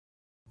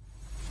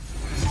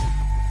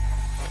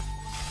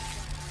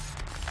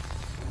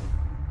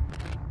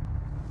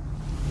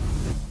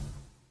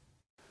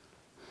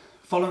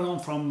Following on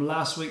from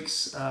last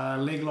week's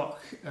leg lock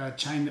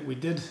chain that we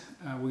did,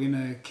 we're going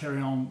to carry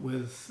on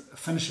with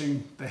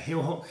finishing the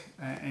heel hook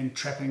and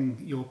trapping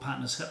your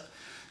partner's hip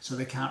so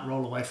they can't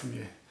roll away from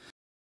you.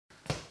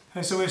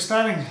 Okay, so we're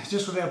starting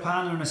just with our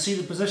partner in a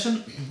seated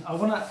position. I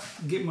want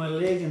to get my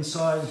leg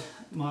inside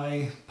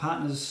my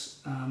partner's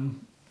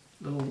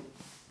little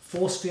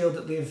force field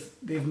that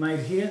they've made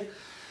here.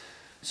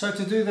 So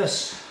to do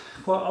this,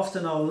 quite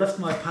often I'll lift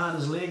my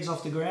partner's legs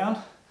off the ground,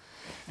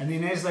 and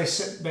then as they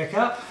sit back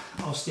up,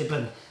 I'll step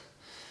in.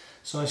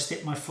 So I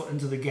step my foot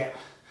into the gap.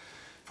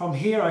 From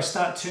here I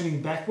start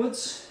turning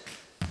backwards,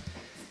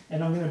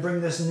 and I'm going to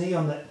bring this knee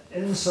on the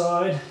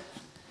inside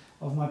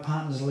of my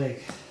partner's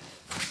leg.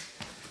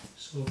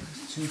 So we'll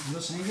turn from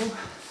this angle.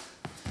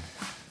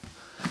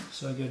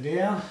 So I go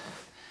down.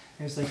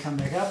 As they come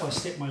back up, I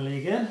step my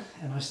leg in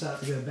and I start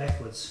to go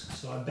backwards.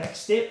 So I back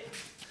step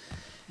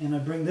and I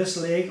bring this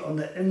leg on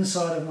the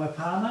inside of my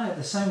partner. At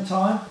the same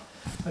time,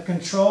 I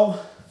control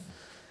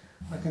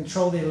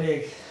their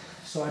leg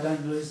so I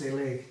don't lose their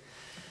leg.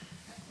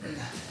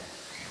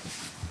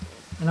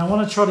 And I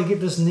want to try to get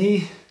this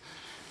knee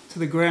to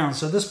the ground.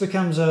 So this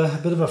becomes a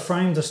bit of a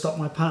frame to stop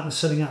my partner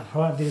sitting up,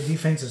 right? Their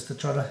defense is to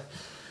try to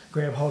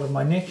grab hold of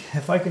my neck.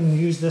 If I can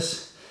use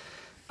this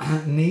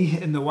knee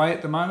in the way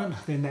at the moment,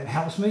 then that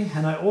helps me.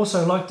 And I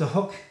also like to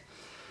hook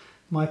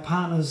my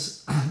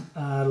partner's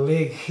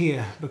leg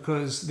here,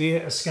 because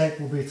their escape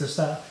will be to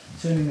start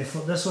turning their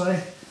foot this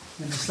way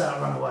and to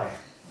start run away.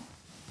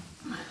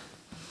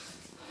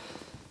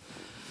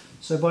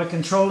 So by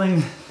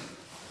controlling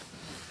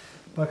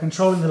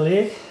the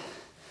leg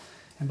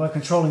and by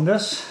controlling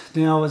this,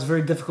 now it's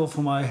very difficult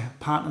for my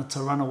partner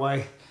to run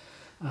away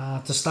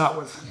to start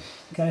with.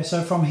 Okay,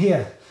 so from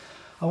here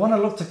I want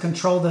to look to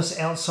control this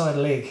outside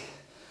leg.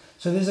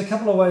 So there's a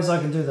couple of ways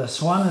I can do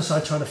this. One is I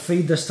try to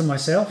feed this to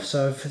myself.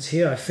 So if it's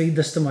here, I feed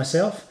this to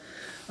myself.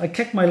 I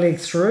kick my leg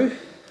through,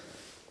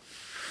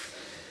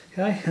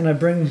 okay, and I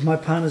bring my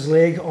partner's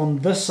leg on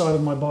this side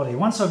of my body.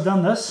 Once I've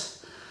done this,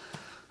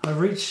 I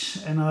reach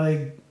and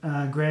I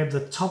grab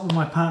the top of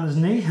my partner's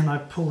knee and I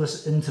pull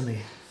this into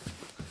me.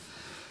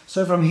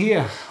 So from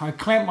here, I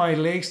clamp my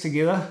legs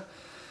together.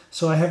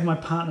 So I have my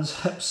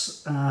partner's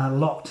hips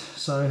locked.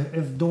 So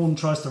if Dawn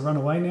tries to run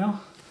away now,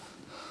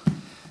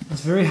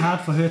 it's very hard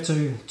for her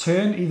to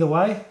turn either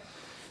way.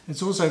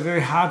 It's also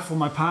very hard for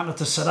my partner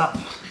to sit up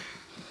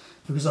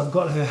because I've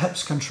got her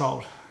hips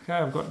controlled. Okay,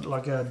 I've got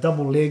like a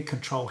double leg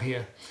control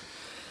here.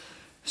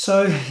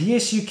 So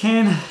yes, you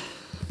can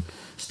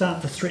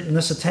start to threaten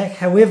this attack.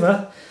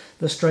 However,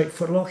 the straight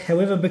footlock.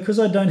 However, because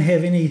I don't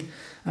have any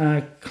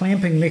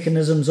clamping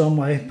mechanisms on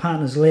my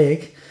partner's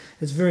leg,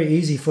 it's very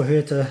easy for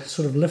her to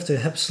sort of lift her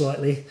hips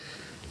slightly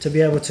to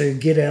be able to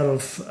get out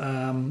of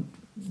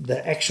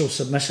the actual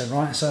submission,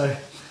 right? So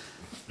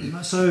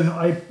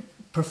I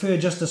prefer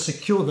just to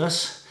secure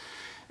this,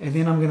 and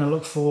then I'm going to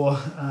look for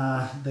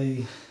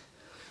the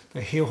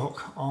heel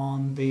hook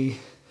on the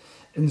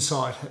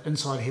inside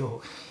heel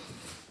hook.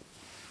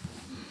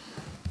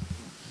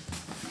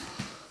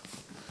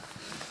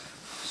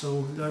 So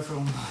we'll go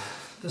from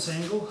this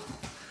angle,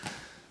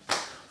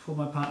 pull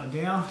my partner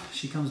down,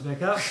 she comes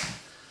back up,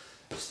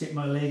 step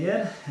my leg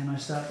in, and I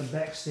start to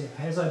back step.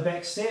 As I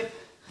back step,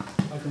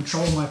 I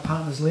control my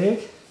partner's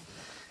leg.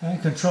 Okay,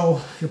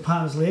 control your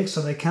partner's leg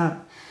so they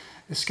can't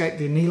escape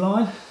their knee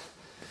line,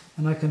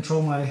 and I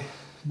control my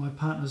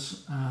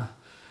partner's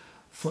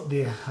foot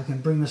there. I can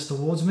bring this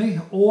towards me,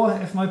 or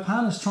if my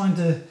partner's trying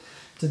to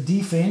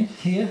defend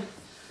here,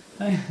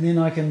 okay, then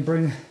I can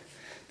bring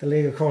the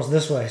leg across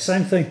this way.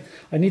 Same thing.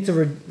 I need to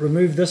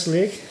remove this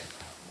leg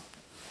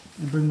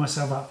and bring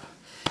myself up.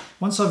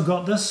 Once I've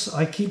got this,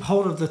 I keep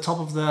hold of the top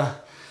of the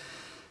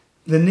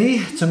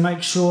knee to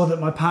make sure that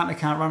my partner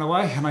can't run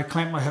away, and I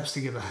clamp my hips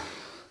together.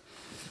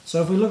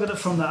 So if we look at it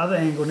from the other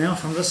angle now,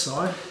 from this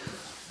side,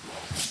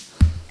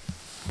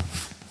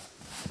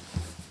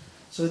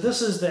 so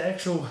this is the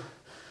actual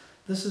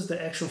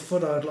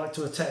foot I would like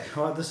to attack.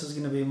 Right, this is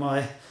going to be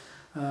my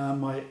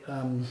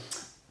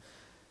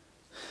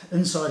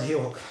inside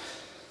heel hook.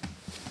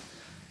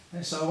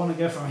 Okay, so I want to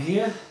go from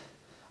here.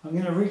 I'm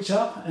going to reach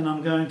up and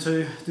I'm going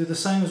to do the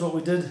same as what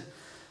we did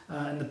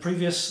in the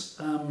previous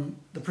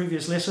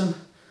lesson.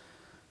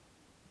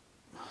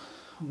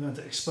 I'm going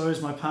to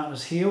expose my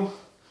partner's heel.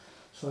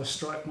 So I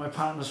strike my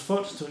partner's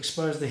foot to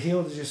expose the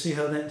heel. Did you see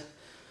how that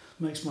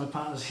makes my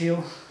partner's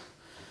heel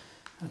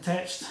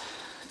attached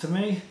to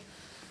me?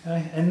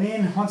 Okay. And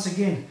then once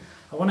again,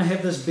 I want to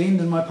have this bend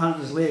in my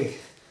partner's leg.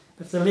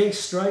 If the leg's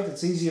straight,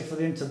 it's easier for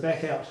them to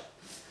back out.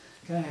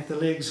 Okay. If the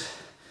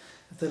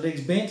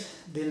leg's bent,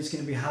 then it's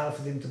going to be harder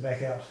for them to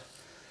back out.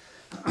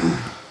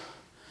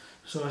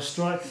 So I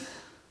strike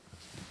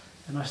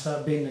and I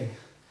start bending.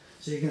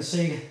 So you can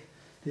see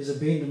there's a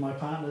bend in my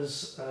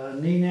partner's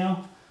knee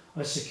now.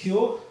 I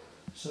secure,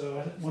 so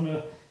I want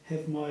to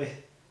have my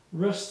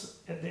wrist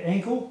at the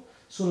ankle,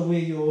 sort of where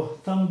your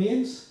thumb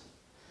bends.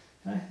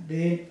 Okay.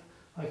 Then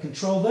I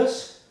control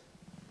this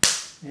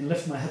and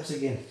lift my hips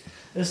again.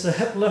 It's the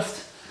hip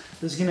lift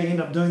that's going to end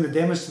up doing the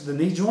damage to the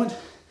knee joint.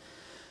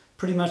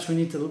 Pretty much we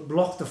need to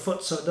block the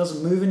foot so it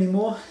doesn't move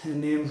anymore,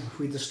 and then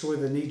we destroy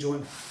the knee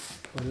joint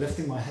by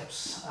lifting my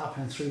hips up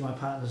and through my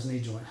partner's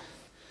knee joint.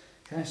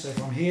 Okay, so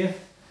from here,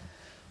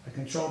 I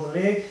control the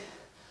leg,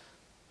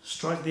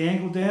 strike the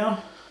ankle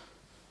down,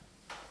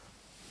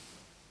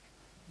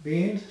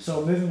 bend,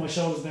 so I'm moving my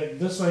shoulders back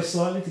this way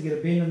slightly to get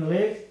a bend in the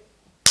leg,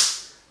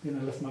 then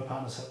I lift my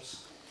partner's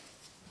hips.